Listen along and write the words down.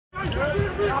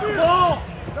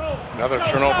Another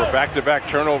turnover, back-to-back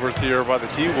turnovers here by the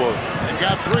T-Wolves. They've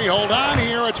got 3. Hold on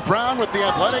here. It's Brown with the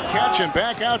athletic catch and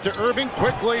back out to Irving.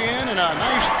 Quickly in, and a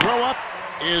nice throw-up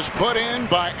is put in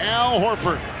by Al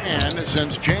Horford. And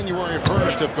since January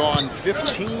 1st have gone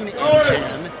 15 and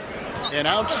 10. And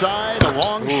outside, a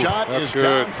long shot is good.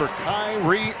 down for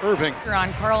Kyrie Irving.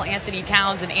 On Karl Anthony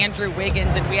Towns and Andrew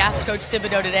Wiggins, and we asked Coach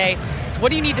Thibodeau today, what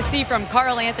do you need to see from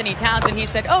Karl Anthony Towns? And he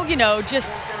said, oh, you know,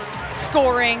 just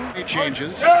scoring. He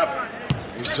changes.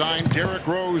 He signed Derrick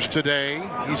Rose today.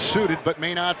 He's suited but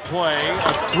may not play.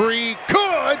 A 3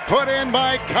 good put in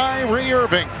by Kyrie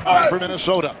Irving for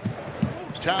Minnesota.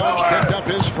 Towns picked up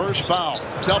his first foul.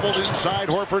 Doubled inside,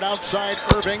 Horford outside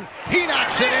Irving. He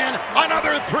knocks it in.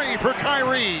 Another 3 for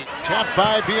Kyrie. Tapped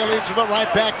by Bjelica, but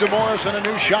right back to Morris, and a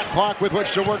new shot clock with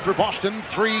which to work for Boston.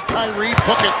 3, Kyrie,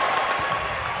 book it.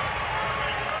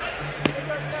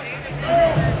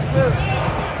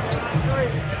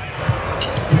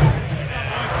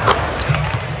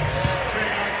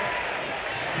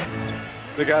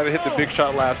 The guy that hit the big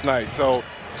shot last night. So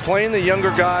playing the younger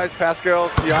guys, Pascal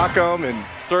Siakam and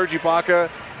Serge Ibaka.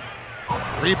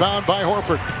 Rebound by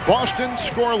Horford. Boston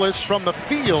scoreless from the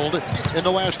field in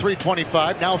the last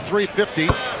 3:25, now 3:50,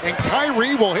 and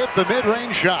Kyrie will hit the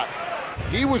mid-range shot.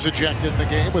 He was ejected in the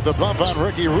game with a bump on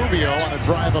Ricky Rubio on a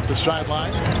drive up the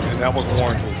sideline. And that was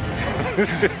warranted.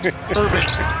 Irving.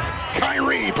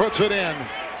 Kyrie puts it in.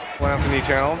 Anthony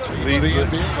Towns leads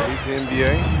the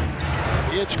NBA.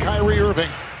 It's Kyrie Irving.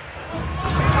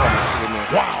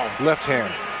 Wow. Left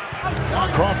hand. Now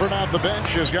Crawford on the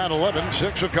bench has got 11.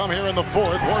 6 have come here in the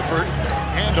 4th. Horford,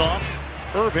 handoff.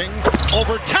 Irving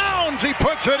over Towns. He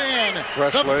puts it in.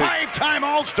 Fresh the legs. 5-time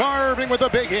All-Star Irving with a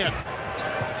big hit.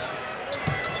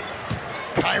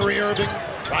 Kyrie Irving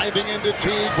driving into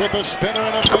Teague with a spinner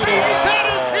and a fadeaway. That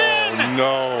is in!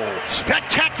 No.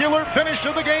 Spectacular finish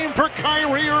to the game for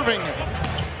Kyrie Irving.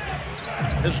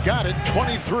 Has got it.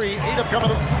 23. 8 have come.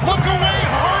 Look away.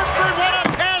 Horford. What a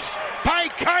pass by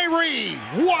Kyrie.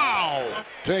 Wow.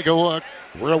 Take a look.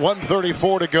 We're at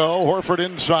 1:34 to go. Horford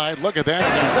inside. Look at that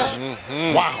pass.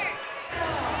 Wow.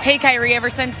 Hey, Kyrie,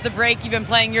 ever since the break, you've been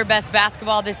playing your best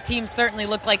basketball. This team certainly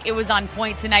looked like it was on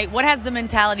point tonight. What has the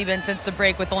mentality been since the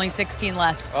break with only 16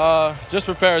 left? Just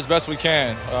prepare as best we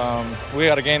can. We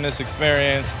got to gain this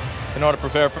experience in order to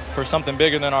prepare for something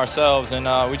bigger than ourselves, and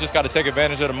we just got to take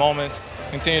advantage of the moments,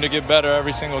 continue to get better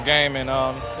every single game, and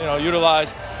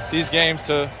utilize these games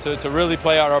to really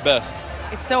play out our best.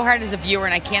 It's so hard as a viewer,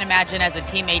 and I can't imagine as a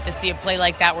teammate to see a play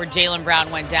like that where Jaylen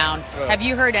Brown went down. Right. Have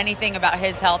you heard anything about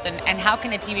his health, and how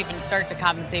can a team even start to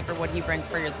compensate for what he brings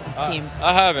for this team?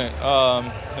 I haven't.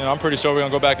 I'm pretty sure we're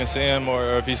gonna go back and see him,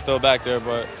 or if he's still back there.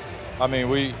 But I mean,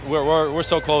 we're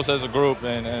so close as a group,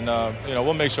 and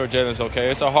we'll make sure Jaylen's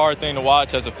okay. It's a hard thing to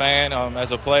watch as a fan,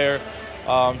 as a player.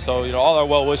 So all our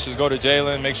well wishes go to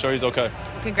Jaylen. Make sure he's okay.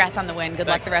 Congrats on the win. Good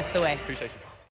luck the rest of the way. Appreciate you.